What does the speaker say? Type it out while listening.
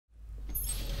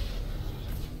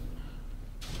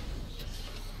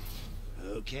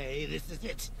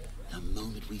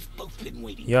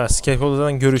Ya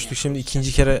Scarecrow'dan görüştük, şimdi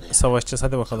ikinci kere savaşacağız,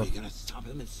 hadi bakalım.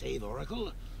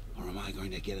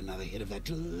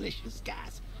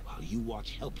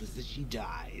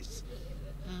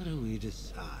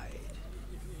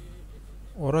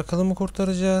 Oracle'ı mı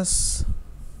kurtaracağız?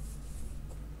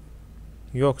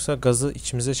 Yoksa gazı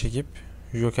içimize çekip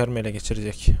Joker mi ele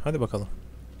geçirecek? Hadi bakalım.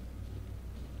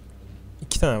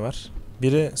 İki tane var.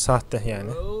 Biri sahte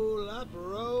yani.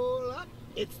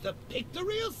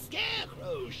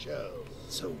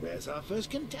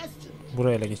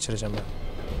 Buraya ele geçireceğim ben.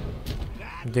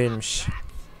 Değilmiş.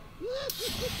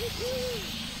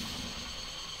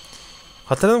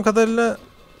 Hatırladığım kadarıyla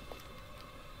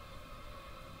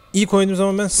ilk oynadığım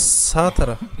zaman ben sağ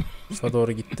tarafa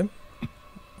doğru gittim.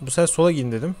 Bu sefer sola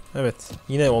gidin dedim. Evet,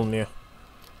 yine olmuyor.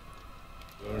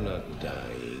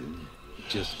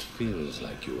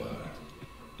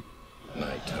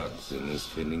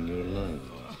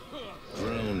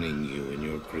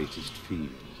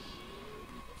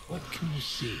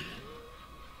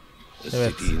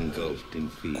 Evet.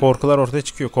 Korkular ortaya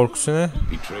çıkıyor. Korkusu ne?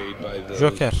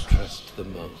 Joker.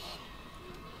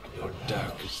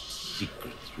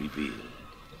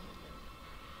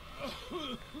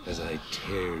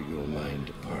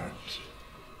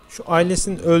 Şu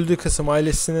ailesinin öldüğü kısım,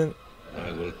 ailesinin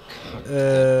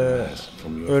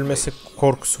ölmesi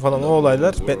korkusu falan, o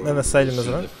olaylar Batman Asylum'da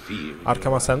zaman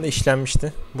Arkham Asylum'da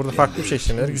işlenmişti. Burada farklı bir şey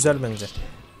işlemeler güzel bence.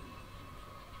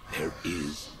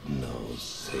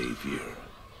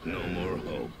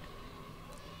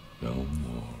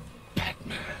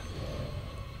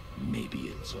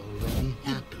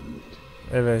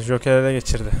 Evet, Joker ele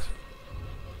geçirdi.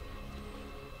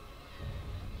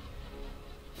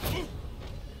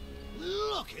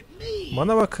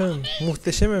 Bana bakın,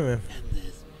 muhteşemim.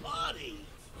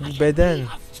 Bu beden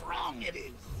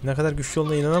ne kadar güçlü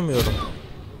olduğuna inanamıyorum.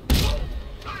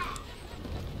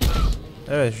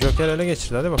 Evet, Joker ele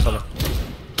geçirdi, hadi bakalım.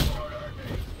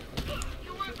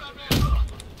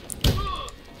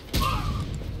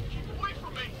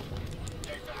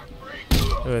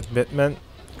 Evet, Batman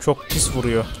çok pis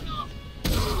vuruyor.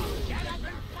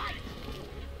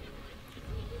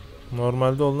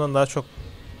 Normalde olduğundan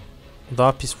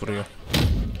daha pis vuruyor.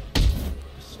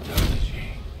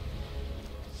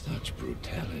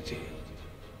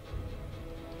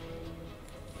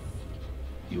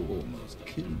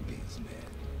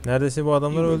 Neredeyse bu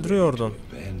adamları öldürüyordun.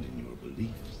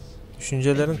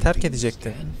 Düşüncelerini terk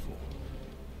edecektin.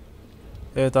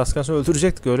 Evet, az kalsın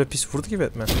öldürecektik. Öyle pis vurdu ki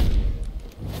Batman.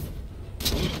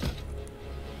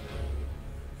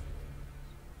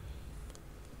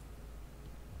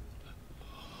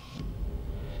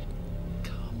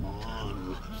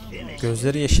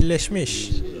 Gözleri yeşilleşmiş.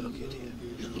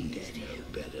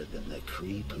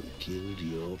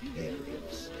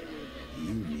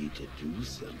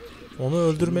 Onu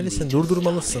öldürmelisin,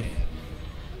 durdurmalısın.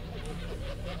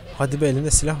 Hadi be,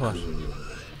 elinde silah var.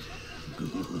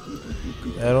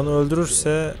 Eğer onu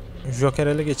öldürürse Joker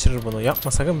ele geçirir bunu.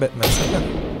 Yapma sakın Batman, sakın.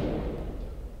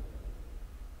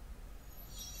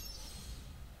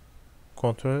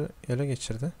 Kontrolü ele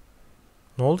geçirdi.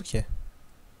 Ne oldu ki?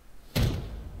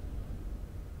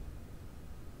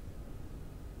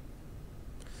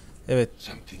 Evet.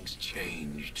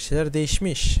 Bir şeyler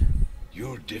değişmiş.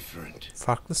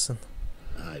 Farklısın.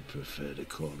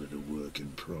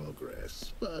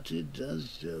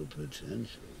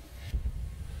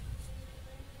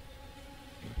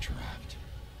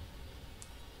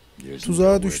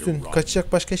 Tuzağa düştün.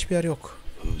 Kaçacak başka hiçbir yer yok.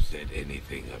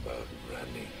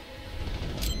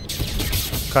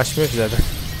 Kaçmıyor ki zaten.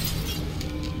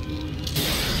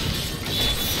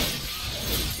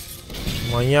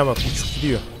 Manyağa bak, uçup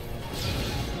gidiyor.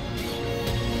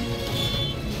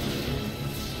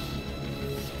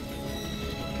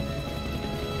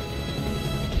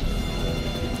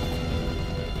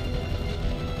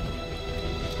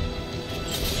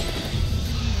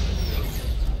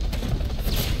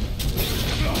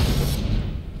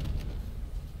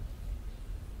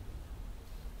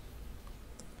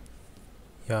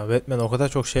 Ya Batman, o kadar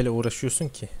çok şeyle uğraşıyorsun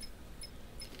ki.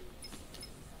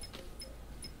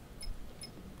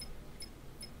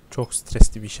 Çok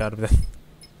stresli bir iş harbiden.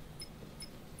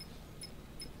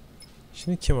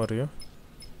 Şimdi kim arıyor?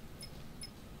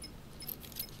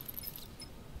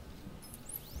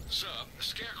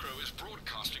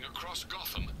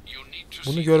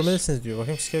 Bunu görmelisiniz diyor.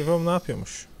 Bakayım Scarecrow ne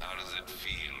yapıyormuş.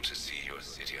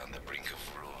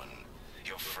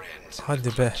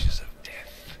 Hadi be.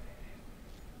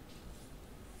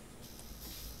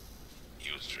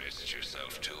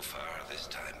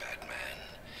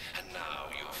 Now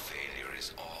your failure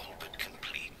is all but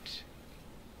complete.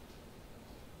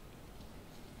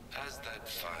 As that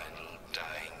final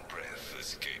dying breath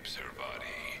escapes her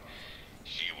body,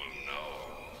 she will know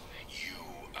you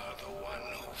are the one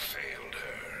who failed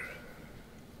her.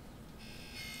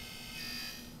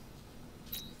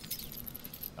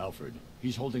 Alfred,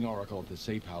 he's holding Oracle at the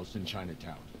safe house in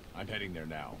Chinatown. I'm heading there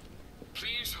now.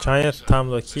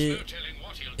 Chinatown'daki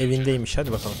evindeymiş.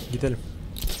 Hadi bakalım gidelim.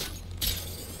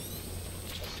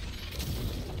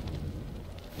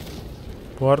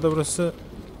 Bu arada burası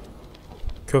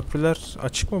köprüler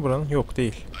açık mı buranın? Yok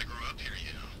değil.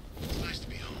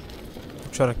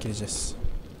 Uçarak gideceğiz.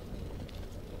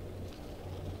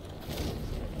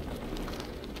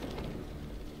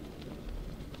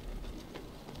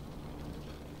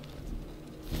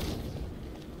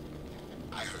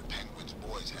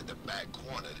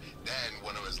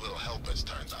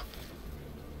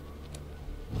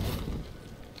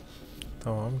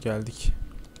 Tamam geldik.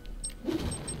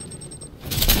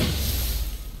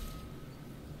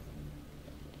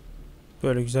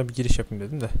 Böyle güzel bir giriş yapayım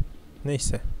dedim de.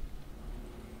 Neyse.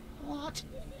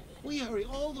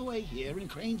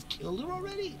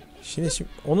 Şimdi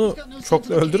onu çok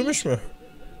da öldürmüş mü?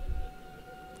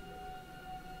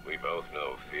 We both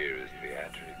know fear is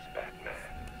theatrics, Batman.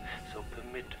 So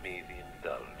permit me the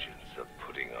indulgence of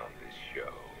putting on this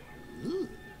show.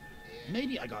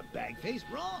 Maybe I got Bagface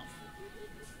wrong.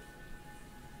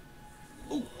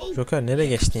 Joker nereye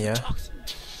geçtin ya?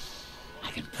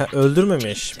 Ha,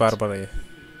 öldürmemiş Barbara'yı.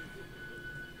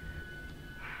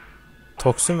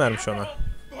 Toksin vermiş ona.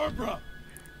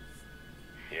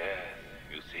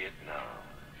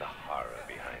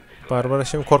 Barbara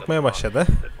şimdi korkmaya başladı.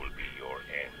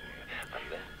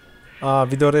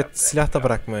 Aa bir de oraya silah da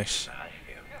bırakmış.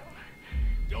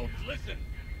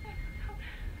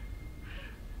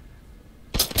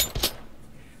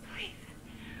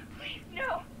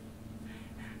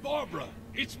 Barbara,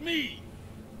 it's me.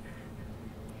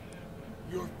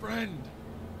 Your friend.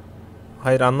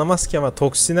 Hayır anlamaz ki ama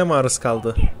toksine maruz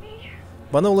kaldı.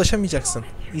 Bana ulaşamayacaksın.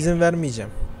 İzin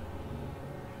vermeyeceğim.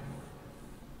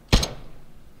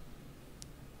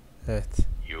 Evet.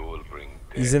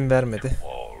 İzin vermedi.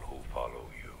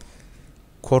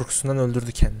 Korkusundan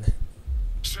öldürdü kendini.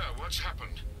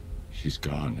 She's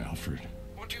gone, Alfred.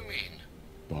 What do you mean?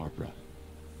 Barbara.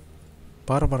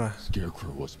 Barbara.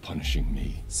 Scarecrow was punishing me.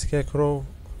 Scarecrow.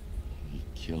 He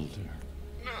killed her.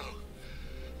 No.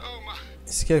 Oh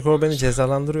my. Scarecrow beni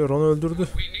cezalandırıyor. Onu öldürdü.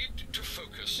 We need to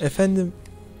focus. Efendim,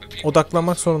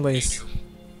 odaklanmak zorundayız.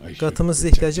 Gotham'ın size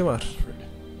ihtiyacı var.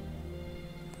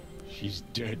 She's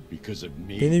dead because of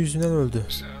me. Beni yüzünden öldü.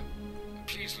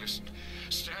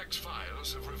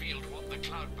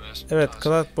 Evet,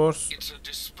 Cloudburst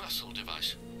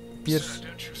bir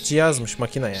cihazmış,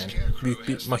 makine yani. Büyük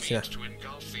bir makine.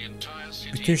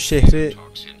 Bütün şehri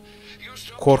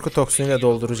korku toksiniyle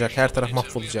dolduracak. Her taraf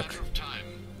mahvolacak.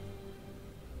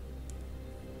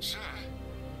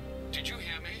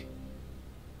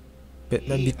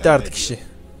 Batman bitti artık işi.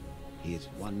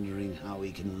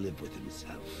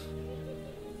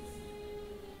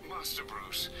 Master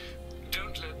Bruce,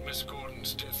 don't let Miss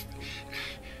Gordon's death.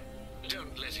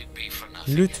 Don't let it be for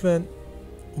nothing. Lütfen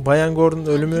Bayan Gordon'un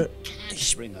ölümü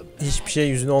hiçbir şey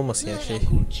yüzüne olmasın yani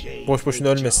şey. Boş boşuna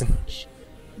ölmesin.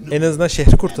 En azından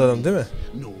şehri kurtaralım değil mi?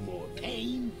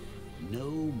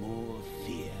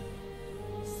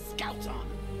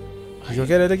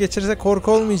 Joker ele geçirirse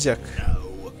korku olmayacak.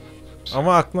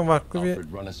 Ama aklıma farklı bir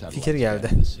fikir geldi.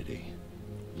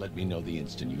 Let me know the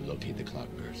instant you locate the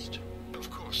cloudburst.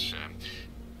 Of course,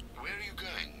 where are you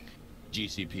going?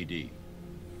 GCPD.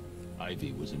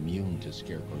 Ivy was immune to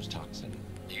Scarecrow's toxin.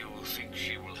 You think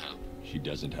she will help? She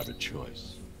doesn't have a choice.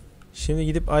 Şimdi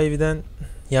gidip Ivy'den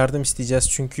yardım isteyeceğiz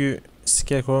çünkü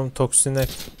Scarecrow'un toksine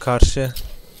karşı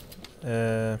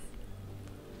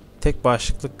tek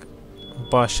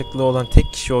bağışıklığı olan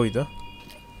tek kişi oydu.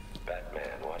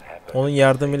 Onun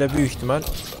yardımıyla büyük ihtimal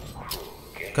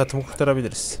Gotham'ı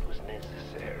kurtarabiliriz.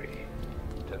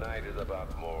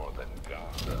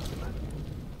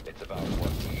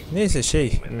 Neyse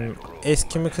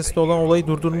eski makasla olan olayı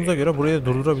durdurduğumuza göre burayı da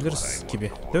durdurabiliriz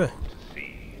gibi, değil mi?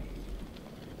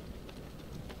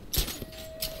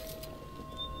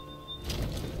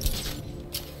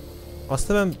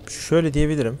 Aslında ben şöyle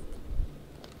diyebilirim.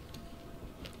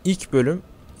 İlk bölüm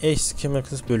eski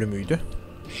makas bölümüydü.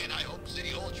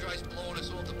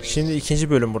 Şimdi ikinci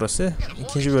bölüm burası.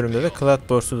 İkinci bölümde de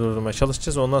Cloudburst'u durdurmaya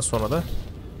çalışacağız. Ondan sonra da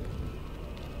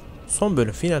son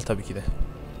bölüm, final tabii ki de.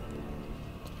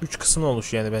 3 kısımdan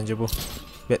oluşuyor yani bence bu.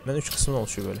 Batman 3 kısımdan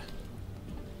oluşuyor böyle.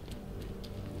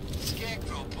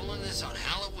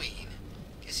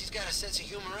 he's got a sense of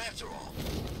humor after all.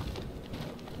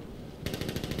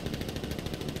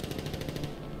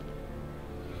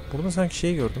 Burada sanki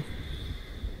şey gördüm.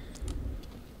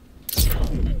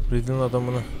 Riddle'ın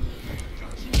adamını.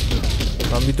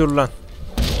 Lan bir dur lan.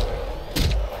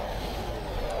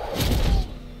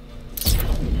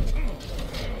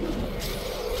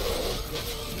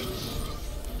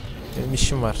 Benim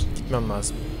işim var. Gitmem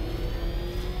lazım.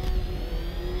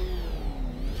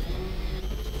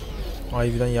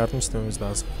 İvy'den yardım istememiz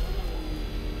lazım.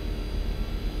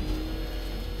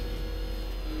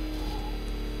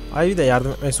 Ivy de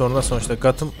yardım etmek zorunda sonuçta.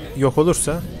 Gotham yok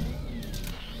olursa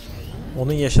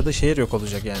onun yaşadığı şehir yok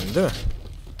olacak yani, değil mi?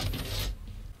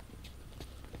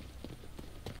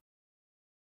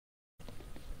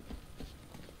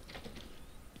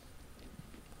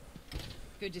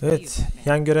 Evet,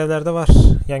 yan görevler de var.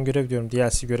 Yan görev diyorum,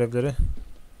 DLC görevleri.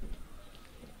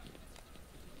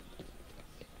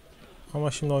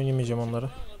 Ama şimdi oynamayacağım onları.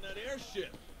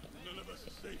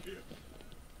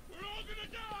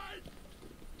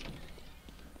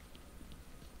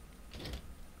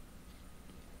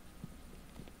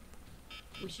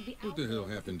 What the hell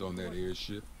happened on that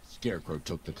airship? Scarecrow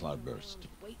took the cloudburst.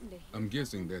 I'm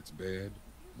guessing that's bad.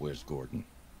 Where's Gordon?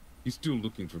 He's still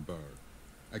looking for Barb.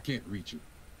 I can't reach him.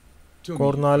 Tell me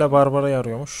Gordon hala Barbara'yı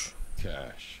arıyormuş.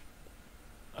 Cash.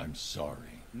 I'm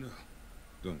sorry. No,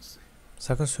 don't say.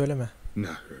 Sakın söyleme.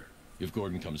 Not her. If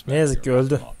Gordon comes back Ne yazık ki here,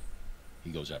 öldü. I'll come up.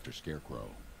 He goes after Scarecrow.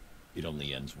 It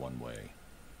only ends one way.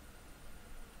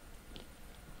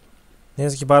 Ne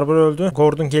yazık ki Barbara öldü.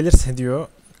 Gordon gelirse diyor,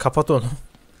 kapat onu.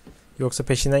 Yoksa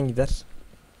peşinden gider.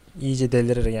 İyice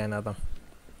delirir yani adam.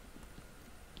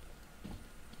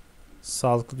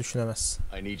 Sağlıklı düşünemez.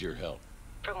 I need your help.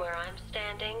 From where I'm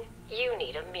standing, you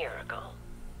need a miracle.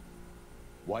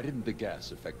 Why didn't the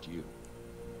gas affect you?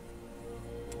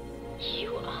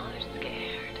 You are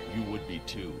scared. You would be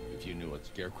too if you knew what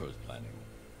Scarecrow's planning.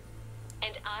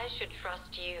 And I should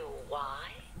trust you. Why?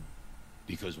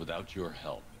 Because without your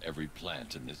help, every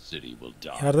plant in this city will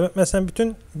die. Yardım etmezsen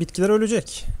bütün bitkiler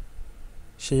ölecek.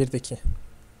 Şehirdeki.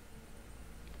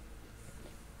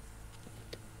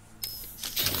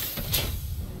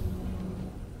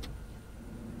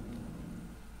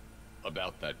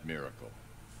 About that miracle.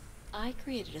 I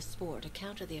created a spore to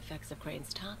counter the effects of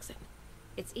Crane's toxin.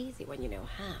 It's easy when you know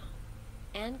how,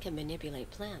 and can manipulate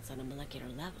plants on a molecular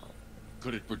level.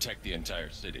 Could it protect the entire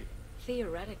city?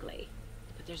 Theoretically,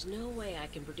 but there's no way I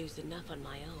can produce enough on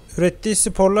my own. Ürettiği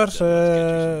sporlar Then let's get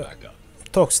you some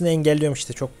backup. toksini engelliyormuş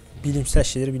işte. Çok bilimsel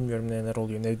şeyleri bilmiyorum, neler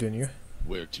oluyor, ne dönüyor.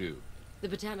 Where to?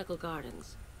 The Botanical Gardens.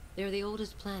 They're the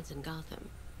oldest plants in Gotham.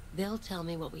 They'll tell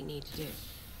me what we need to do.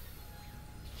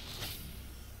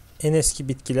 En eski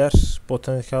bitkiler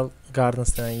Botanical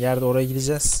Gardens denen yerde, oraya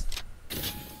gideceğiz.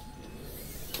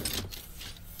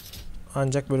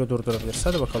 Ancak böyle durdurabiliriz.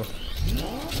 Hadi bakalım.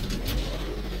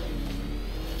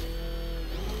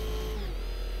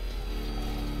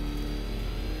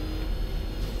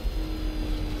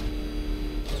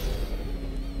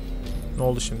 Ne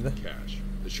oldu şimdi? Cash.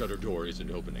 The shutter door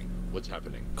isn't opening. What's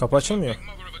happening? Kapı açılmıyor. Big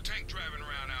mother of a tank driving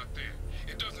around out there.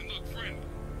 It doesn't look friendly.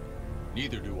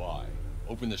 Neither do I.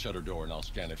 Open the shutter door and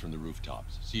I'll scan it from the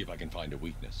rooftops. See if I can find a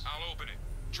weakness. I'll open it.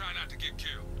 Try not to get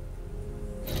killed.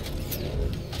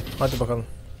 Hadi bakalım.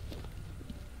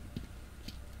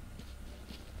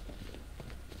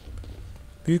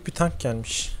 Büyük bir tank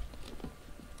gelmiş.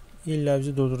 İlla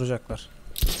bizi durduracaklar.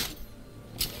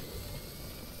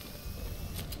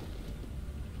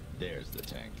 There's the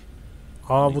tank.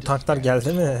 Aa, bu tanklar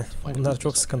geldi mi? Bunlar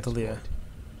çok sıkıntılı ya.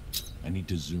 I need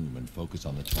to zoom and focus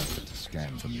on the target to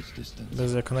scan from this distance.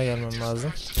 Biraz yakına gelmem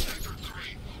lazım. Sector 3.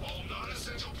 All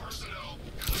non-essential personnel,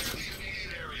 clear the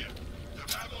immediate area.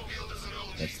 The Batmobile doesn't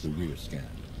own That's the rear scan.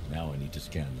 Now I need to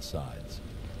scan the sides.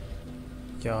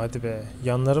 Ya hadi be.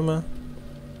 Yanları mı?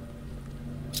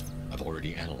 I've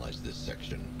already analyzed this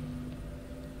section.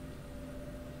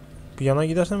 Bu yana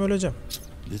gidersem öleceğim.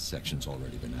 This section's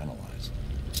already been analyzed.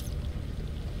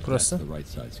 Burası. That's the right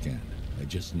side scanned. I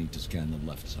just need to scan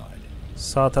the left side.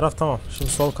 Sağ taraf tamam.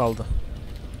 Şimdi sol kaldı.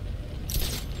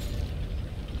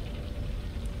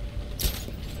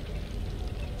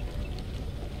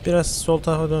 Biraz sol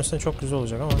tarafa dönsen çok güzel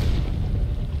olacak ama.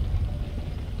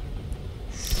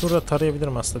 Şurada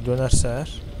tarayabilirim aslında, dönerse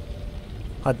eğer.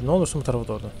 Hadi ne olursun bu tarafa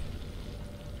doğru dön.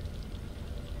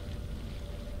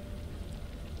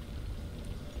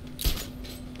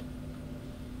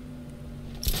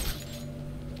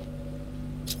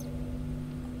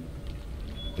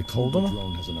 The Oldu mu?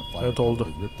 drone has enough Evet, oldu.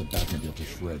 firepower to rip the Batmobile to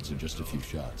shreds in just a few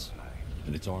shots.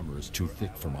 And its armor is too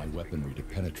thick for my weaponry to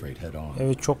penetrate head on.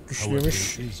 Evet, çok However,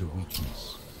 güçlüymüş. there is a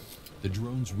weakness. The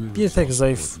drone's rear Bir tek exhaust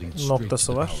zayıf port leads straight noktası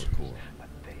to the var. power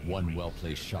core. One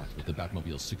well-placed shot with the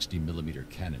Batmobile's 60mm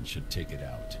cannon should take it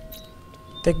out.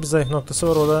 Tek bir zayıf noktası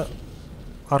var, o da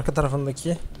arka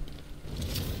tarafındaki.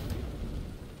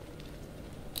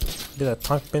 Bir de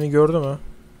tank beni gördü mü?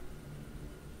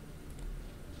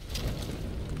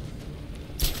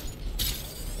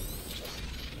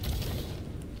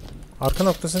 Arka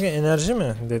noktasındaki enerji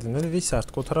mi dedi? Ne dediyse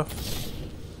artık o taraf.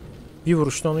 Bir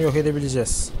vuruşta onu yok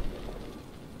edebileceğiz.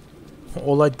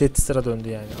 Olay Death Star'a döndü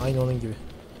yani. Aynı onun gibi.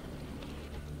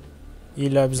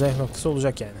 İlla bir zayıf noktası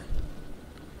olacak yani.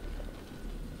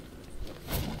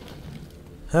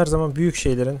 Her zaman büyük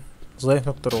şeylerin zayıf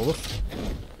noktaları olur.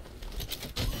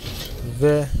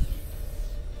 Ve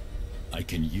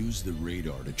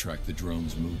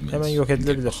hemen yok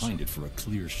edilebilir.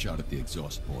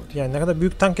 Yani ne kadar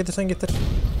büyük tank getirsen getir.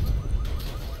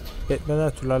 Batman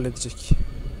her türlü halledecek.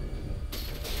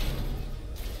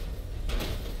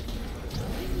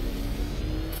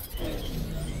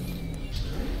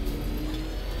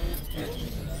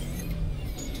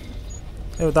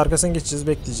 Evet, arkasını geçeceğiz,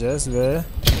 bekleyeceğiz ve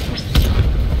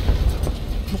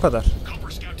bu kadar.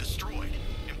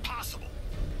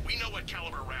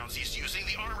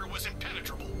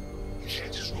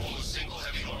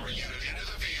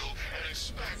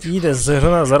 İyi de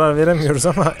zırhına zarar veremiyoruz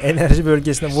ama enerji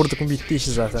bölgesine vurduk mu bitti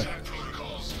işi zaten.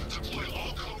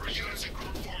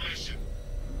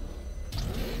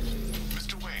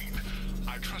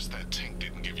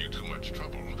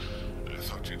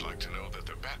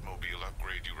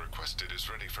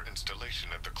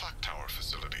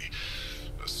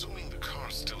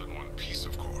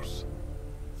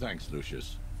 Thanks,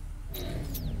 Lucius.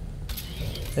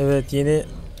 Evet, yeni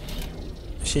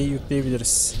şeyi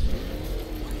yükleyebiliriz.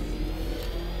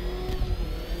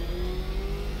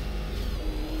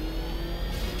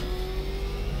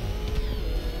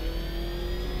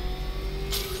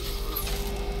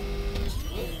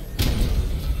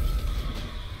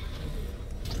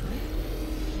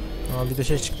 Aa, bir de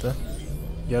şey çıktı.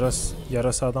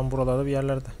 Yarası adam buralarda bir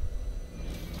yerlerde.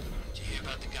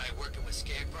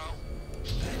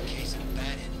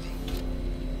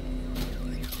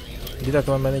 Bir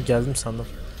dakika, ben de geldim sandım.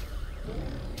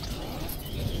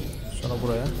 Sonra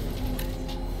buraya.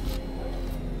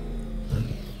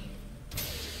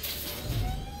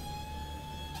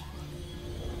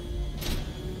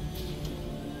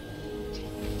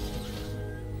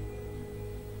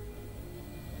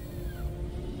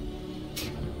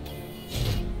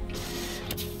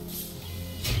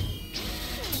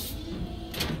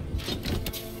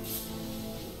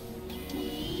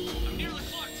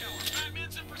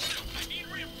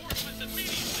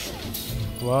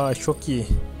 Vay, çok iyi.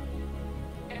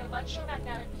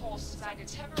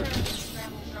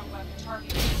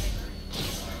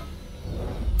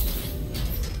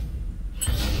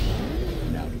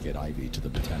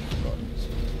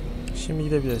 Şimdi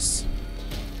gidebiliriz.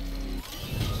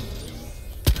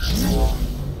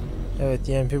 Evet,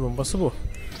 EMP bombası bu.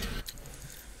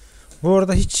 Bu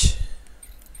arada hiç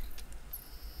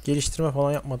geliştirme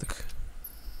falan yapmadık.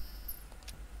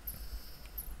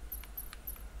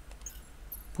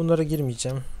 Bunlara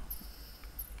girmeyeceğim.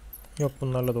 Yok,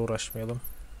 bunlarla da uğraşmayalım.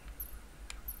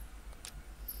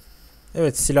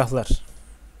 Evet, silahlar.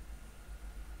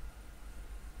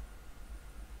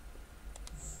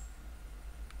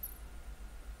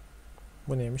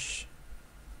 Bu neymiş?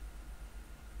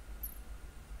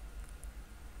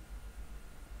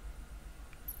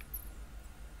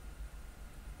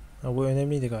 Ha, bu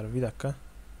önemliydi galiba. Bir dakika.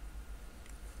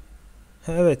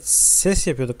 Ha, evet, ses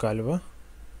yapıyorduk galiba.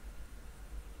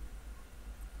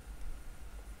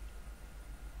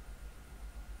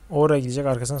 Oraya gidecek,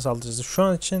 arkasına saldıracağız. Şu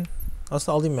an için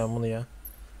aslında alayım ben bunu ya.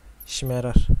 İşime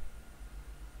yarar.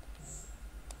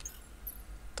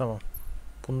 Tamam.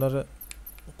 Bunları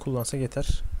kullansak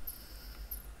yeter.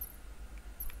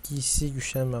 Giysi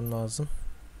güçlenmem lazım.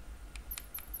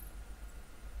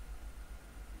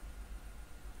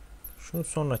 Şunu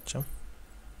sonra açacağım.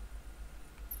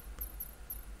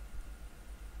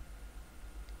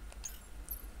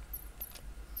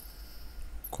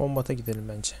 Kombata gidelim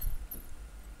bence.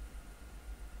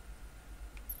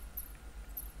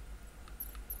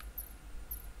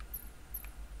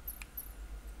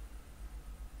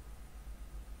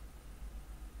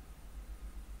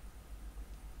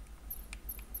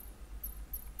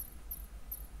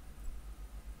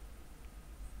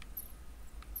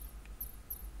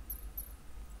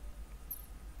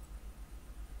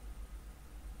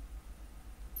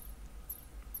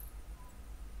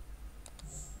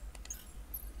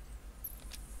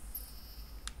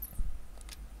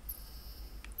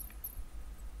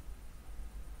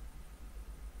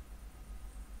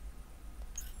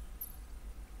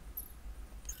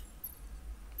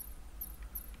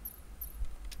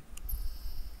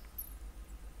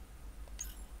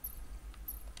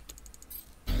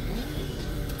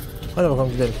 Hadi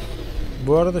bakalım gidelim.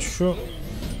 Bu arada şu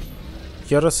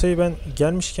yarasayı ben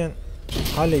gelmişken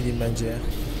halledeyim bence ya.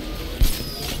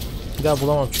 Bir daha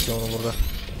bulamam çünkü onu burada.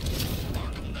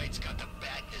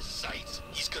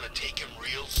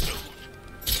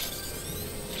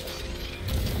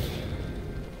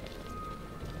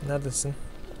 Neredesin?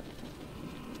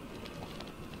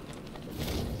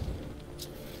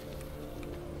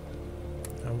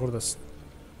 Ha, buradasın.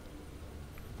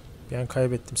 Bir an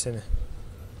kaybettim seni.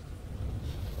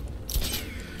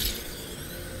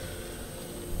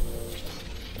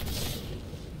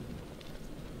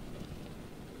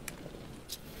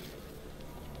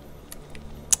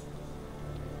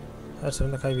 Her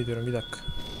seferinde kaybediyorum. Bir dakika.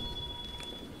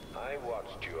 I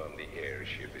watched you on the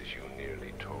airship as you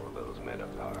nearly tore those men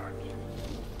apart.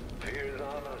 Fears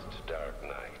honest, Dark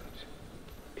Knight.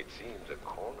 It seems a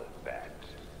cornered bat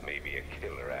may be a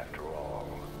killer after all.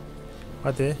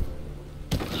 Hadi.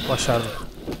 Başardım.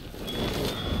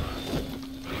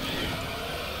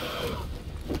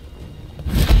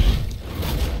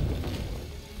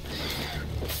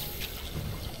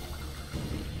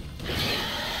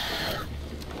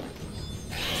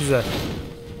 Güzel.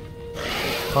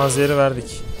 Panzehiri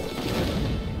verdik.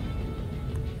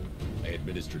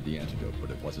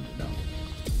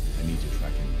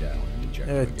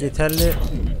 Evet,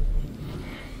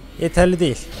 yeterli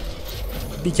değil.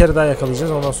 Bir kere daha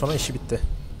yakalayacağız, ondan sonra işi bitti.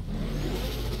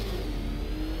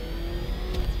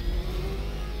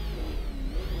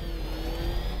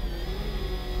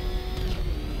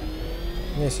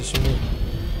 Neyse, şimdi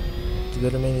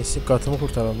gidelim, en iyisi Gotham'ı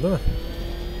kurtaralım, değil mi?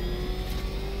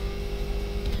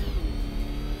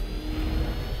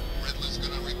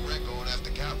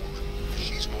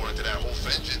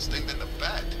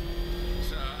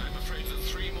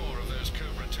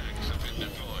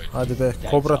 Hadi be,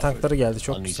 Kobra tankları geldi,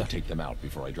 çok güzel.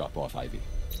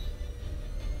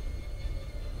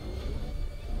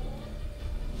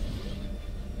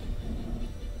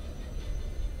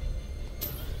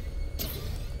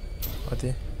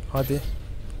 Hadi, hadi.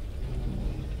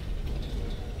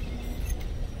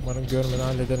 Umarım görmeden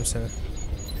hallederim seni.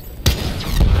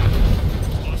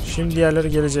 Şimdi diğerleri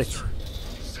gelecek.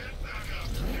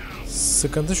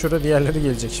 Sıkıntı şurada, diğerleri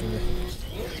gelecek şimdi.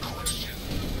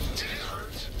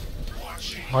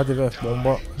 Hadi be,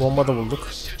 bomba da bulduk.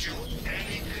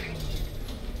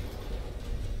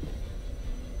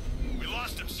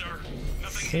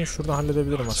 Şunu şurada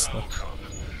halledebilirim aslında.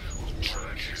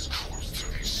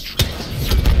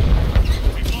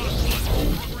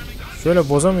 Şöyle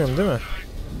bozamıyorum değil mi?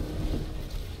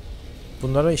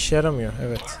 Bunlara işe yaramıyor,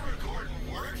 evet.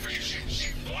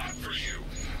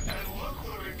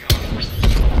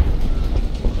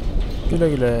 Güle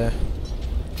güle.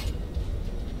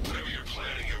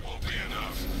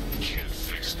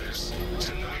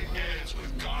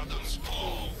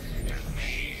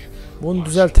 Bunu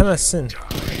düzeltemezsin.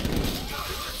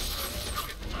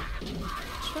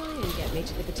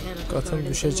 Gotham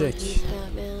düşecek.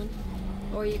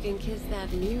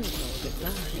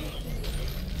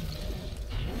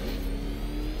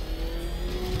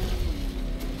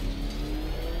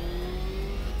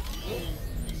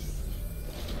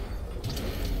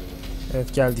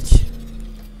 Evet, geldik.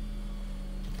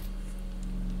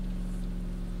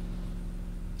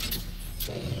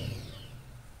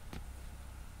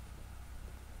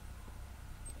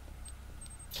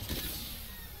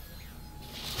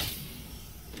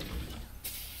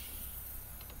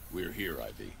 We're here,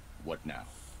 Ivy. What now?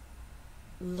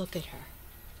 Look at her.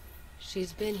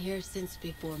 She's been here since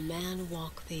before man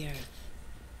walked the earth.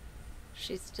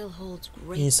 She still holds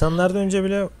great. İnsanlardan önce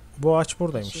bile bu ağaç She's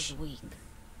buradaymış. weak,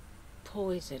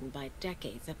 poisoned by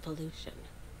decades of pollution.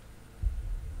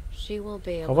 She won't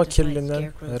be able Hava to fight kirliliğinden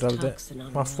Scarecrow's herhalde toxin on her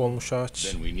own. mahvolmuş ağaç.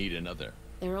 Then we need another.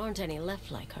 There aren't any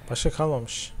left like her. Başka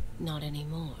kalmamış. Not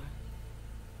anymore.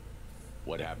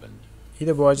 What happened? İyi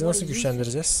de bu ağacı nasıl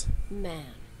güçlendireceğiz? Man,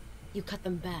 you cut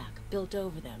them back, built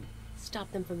over them,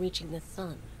 stop them from reaching the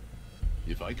sun.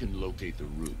 If I can locate the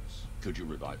roots, could you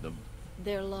revive them?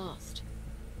 They're lost,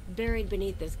 buried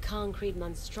beneath this concrete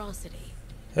monstrosity.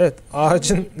 Evet,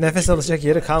 ağacın nefes alacak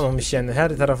yeri kalmamış yani.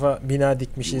 Her tarafa bina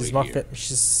dikmişiz,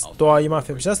 mahvetmişiz, doğayı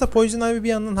mahvetmişiz. Aslında Poison Ivy bir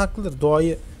yandan haklıdır.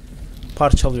 Doğayı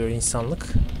parçalıyor insanlık.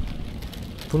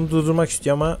 Bunu durdurmak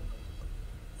istiyor ama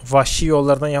vahşi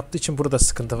yollardan yaptığı için burada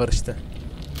sıkıntı var işte.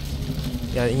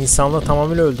 Yani insanlığı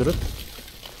tamamıyla öldürüp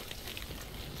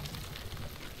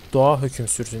doğa hüküm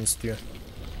sürsün istiyor.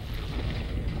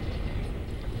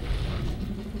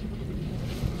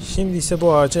 Şimdi ise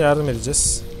bu ağaca yardım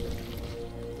edeceğiz.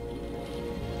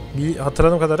 Bir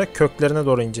hatırladığım kadarıyla köklerine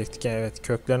doğru inecektik. Yani evet,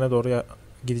 köklerine doğru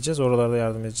gideceğiz. Oralarda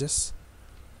yardım edeceğiz.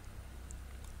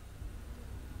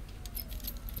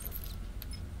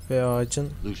 ve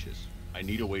ağacın Lucius, I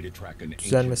need a way to track an ancient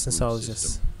düzelmesini root sağlayacağız.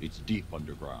 system. It's deep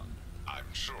underground.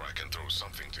 I'm sure I can throw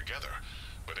something together,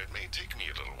 but it may take me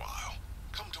a little while.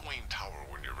 Come to Wayne Tower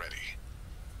when you're ready.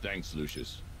 Thanks,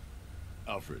 Lucius.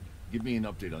 Alfred, give me an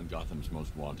update on Gotham's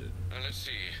Most Wanted. Let's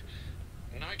see.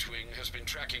 Nightwing has been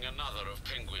tracking another of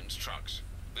Penguin's trucks.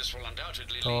 This will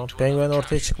undoubtedly Tamam, lead to Penguin another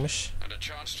ortaya crash çıkmış. and a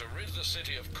chance to rid the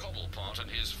city of Cobblepot and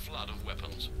his flood of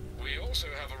weapons. We also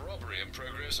have a robbery in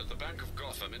progress at the Bank of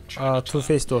Gotham in Chinatown.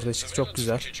 Two-Face de ortaya çıktı, çok Surveillance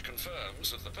güzel. footage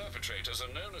confirms that the perpetrators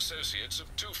are known associates of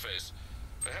Two-Face.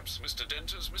 Perhaps Mr.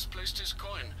 Dent has misplaced his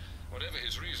coin. Whatever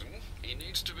his reason, he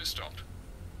needs to be stopped.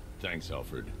 Thanks,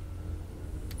 Alfred.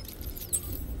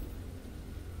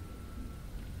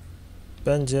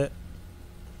 Bence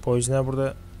Poisoner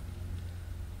burada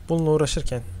bununla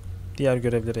uğraşırken diğer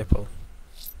görevleri yapalım.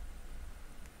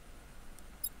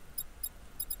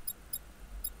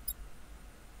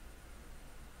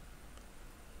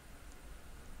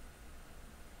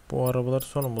 Bu arabaları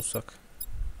sonra bulsak.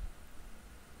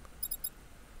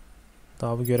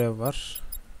 Daha bir görev var.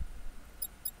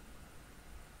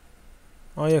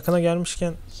 Yakına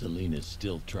gelmişken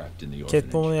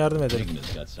Catwoman'a yardım edelim.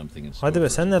 Hadi be,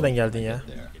 sen nereden geldin ya?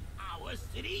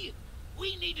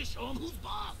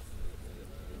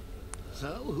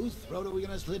 So, whose throat are we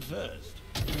gonna slit first?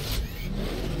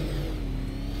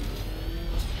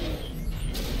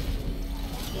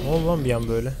 Ne oldu lan bir an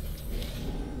böyle?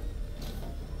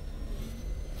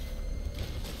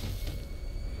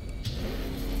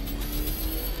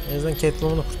 En azından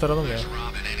Catwoman'ı kurtaralım ya.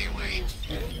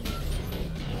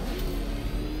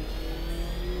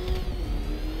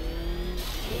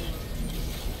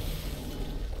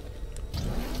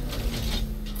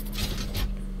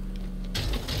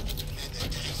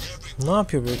 Ne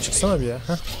yapıyor böyle? Çıksana bir ya.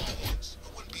 Heh.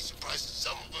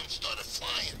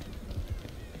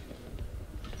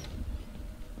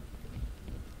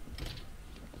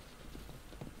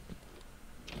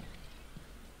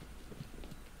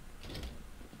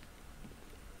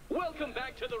 Welcome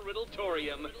back to the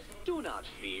Riddletorium. Do not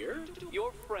fear.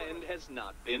 Your friend has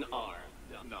not been harmed.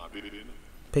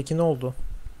 Peki ne oldu?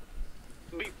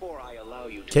 Before I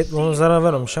allow you to Catwoman'a zarar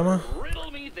vermemiş ama.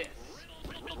 riddle me this.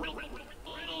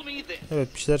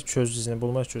 Evet, bir şeyler çözeceğiz yine.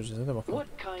 Bulmaya çözeceğiz. Hadi bakalım.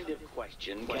 What kind of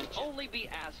question can only be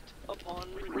asked upon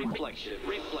reflection?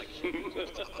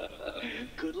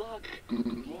 Good luck. Good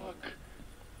luck.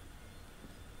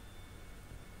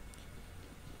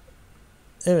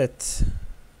 Evet.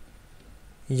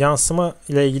 Yansıma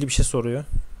ile ilgili bir şey soruyor.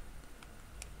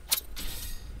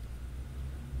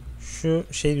 Şu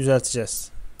şeyi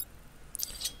düzelteceğiz.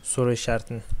 Soru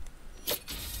işaretini.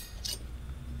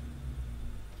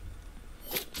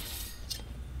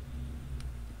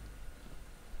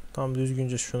 Tam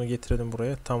düzgünce şunu getirelim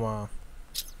buraya. Tamam.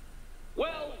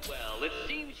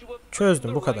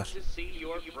 Çözdüm, bu kadar.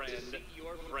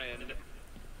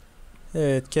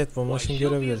 Evet, Catwoman'ı şimdi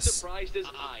görebiliriz.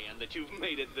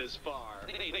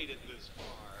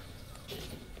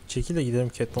 Çekil de gidelim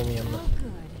Catwoman'ın yanına.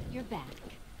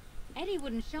 Eddie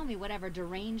wouldn't show me whatever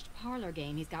deranged parlor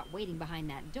game he's got waiting behind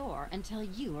that door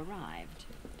until you arrived.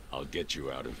 I'll get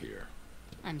you out of here.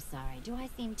 I'm sorry, do I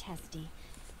seem testy?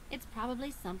 It's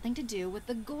probably something to do with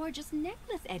the gorgeous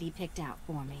necklace Eddie picked out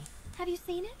for me. Have you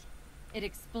seen it? It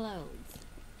explodes.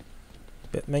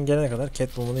 Batman gelene kadar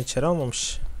Catwoman'ı içeri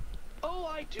almamış.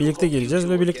 Birlikte geleceğiz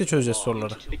ve birlikte çözeceğiz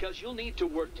soruları.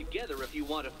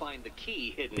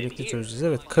 Birlikte çözeceğiz.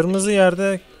 Evet. Kırmızı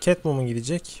yerde Catwoman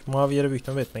gidecek. Mavi yere büyük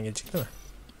ihtimalle Batman gelecek, değil mi?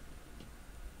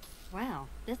 Wow,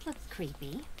 this looks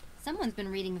creepy. Someone's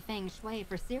been reading Feng Shui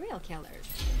for serial killers.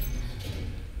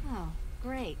 Oh,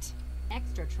 great.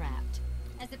 Extra trapped.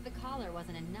 As if the collar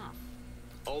wasn't enough.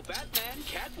 Oh, Batman,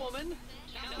 Catwoman,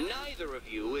 neither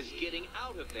of you is getting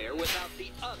out of there without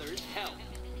the other's help.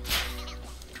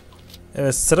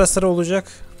 Evet, sıra sıra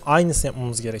olacak. Aynısını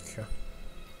yapmamız gerekiyor.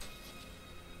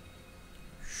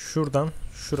 Şuradan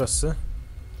şurası.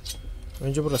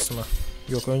 Önce burası mı?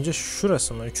 Yok, önce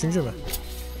şurası mı? Üçüncü mü?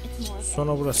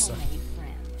 Sonra burası.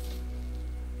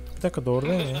 Bir dakika, doğru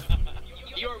değil mi ya?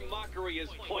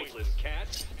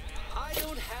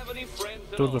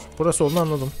 Dur. Burası olduğunu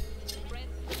anladım.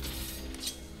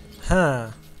 Ha.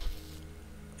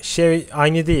 Şey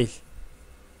aynı değil.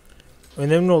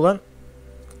 Önemli olan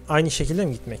aynı şekilde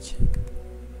mi gitmek?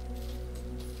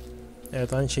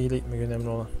 Evet, aynı şekilde gitmek önemli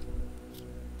olan.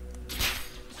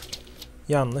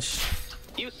 Yanlış.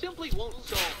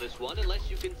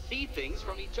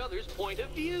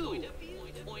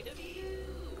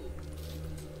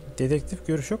 Dedektif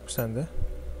görüş yok mu sende?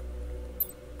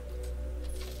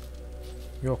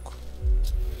 Yok.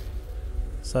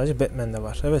 Sadece Batman'de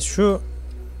var. Evet, şu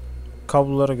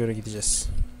kablolara göre gideceğiz.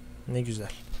 Ne güzel.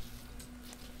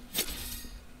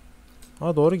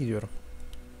 Aa, doğru gidiyorum.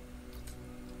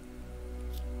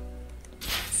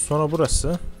 Sonra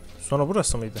burası. Sonra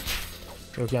burası mıydı?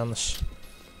 Yok, yanlış.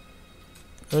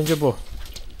 Önce bu.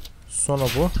 Sonra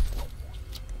bu.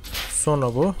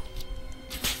 Sonra bu.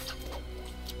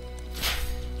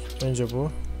 Önce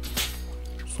bu.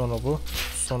 Sonra bu.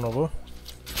 Sonra bu.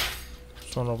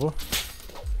 Sonra bu.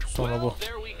 Sonra bu.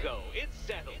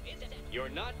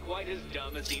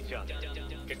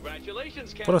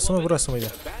 Burası mı, burası mıydı?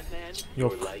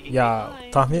 Yok. Ya,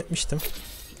 tahmin etmiştim.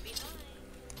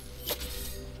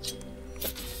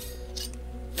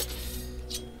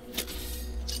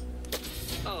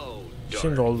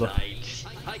 Şimdi oldu.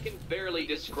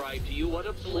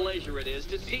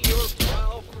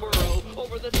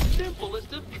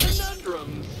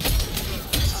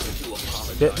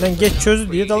 Batman geç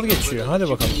çözdü diye dalga geçiyor. Hadi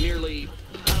bakalım.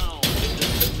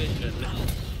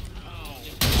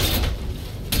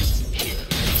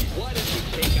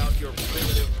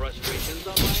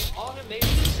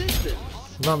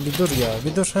 Lan bir dur ya,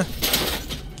 bir dur. Heh.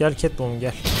 Gel Catwoman,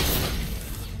 gel.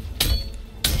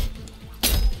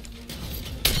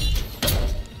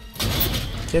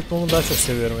 Catwoman'ı daha çok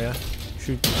seviyorum ya.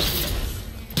 Şu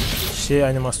şey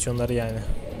animasyonları yani.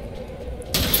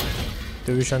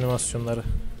 Dövüş animasyonları.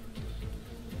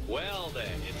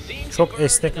 Çok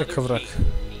esnek ve kıvrak.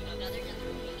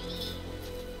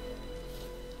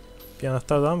 Bir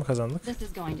anahtar daha mı kazandık?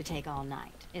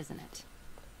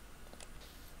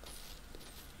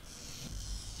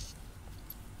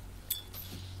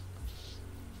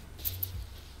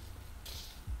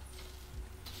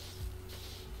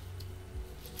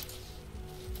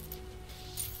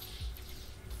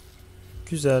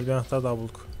 Güzel, bir anahtar daha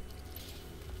bulduk.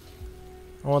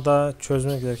 Ama daha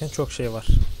çözmeye giderken çok şey var.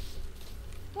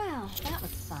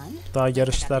 Daha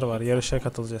yarışlar var. Yarışa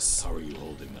katılacağız.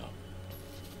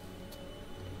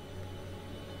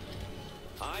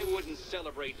 I wouldn't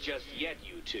celebrate just yet,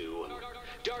 you two.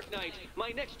 Dark Knight,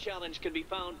 my next challenge can be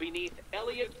found beneath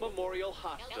Elliott Memorial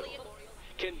Hospital.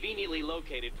 Conveniently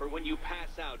located for when you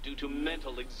pass out due to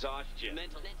mental exhaustion.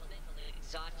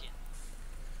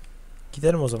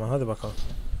 Gidelim o zaman, hadi bakalım.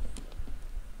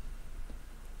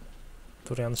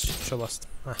 Dur, yanlış tuşa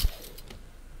bastım. Heh.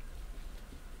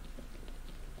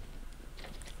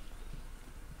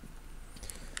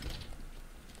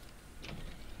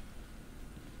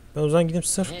 Ben o zaman gidip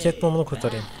sırf Catwoman'ı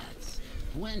kurtarayım.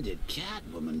 When did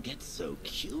Catwoman get so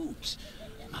cute?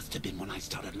 Must have been when I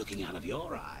started looking out of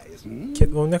your eyes.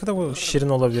 Catwoman ne kadar şirin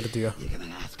olabilir diyor.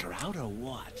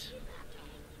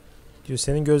 Diyor,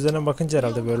 senin gözlerine bakınca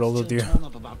herhalde böyle olur diyor.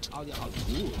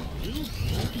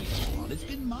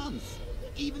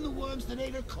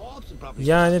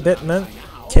 Yani Batman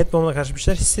Catwoman'a karşı bir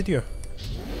şeyler hissediyor.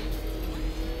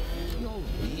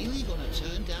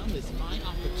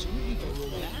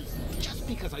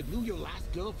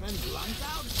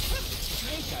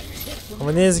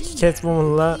 Ama ne yazık ki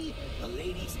Catwoman'la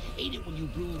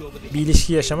bir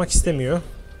ilişki yaşamak istemiyor.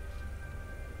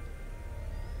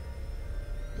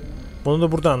 Bunu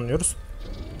da burada anlıyoruz.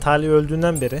 Talia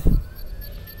öldüğünden beri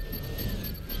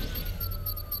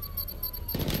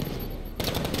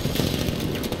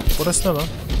burası ne lan?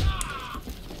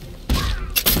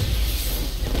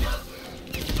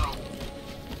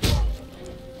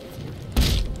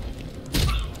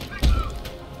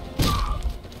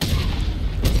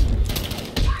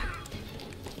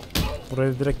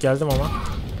 Buraya direkt geldim ama.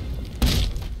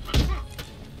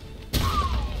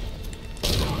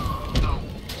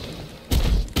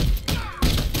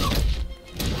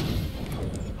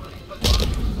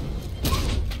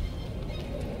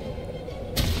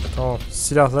 Tamam.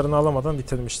 Silahlarını alamadan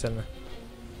bitirdim işlerini.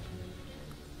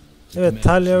 Evet,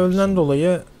 Talia öldüğünden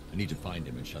dolayı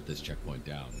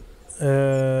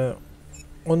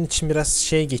onun için biraz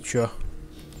şey geçiyor.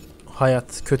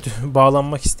 Hayat kötü.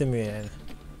 Bağlanmak istemiyor yani.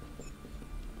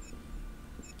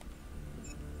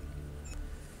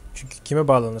 Çünkü kime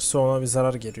bağlanırsa ona bir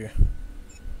zarar geliyor.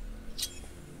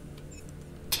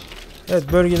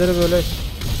 Evet, bölgeleri böyle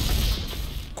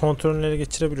kontrolünü ele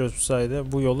geçirebiliyoruz bu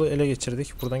sayede. Bu yolu ele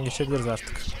geçirdik. Buradan geçebiliriz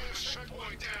artık.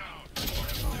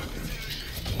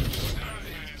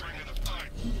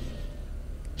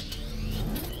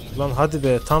 Ulan hadi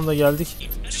be, tam da geldik.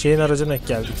 Şeyin aracına denk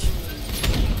geldik.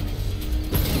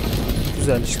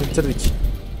 Güzel, işini bitirdik.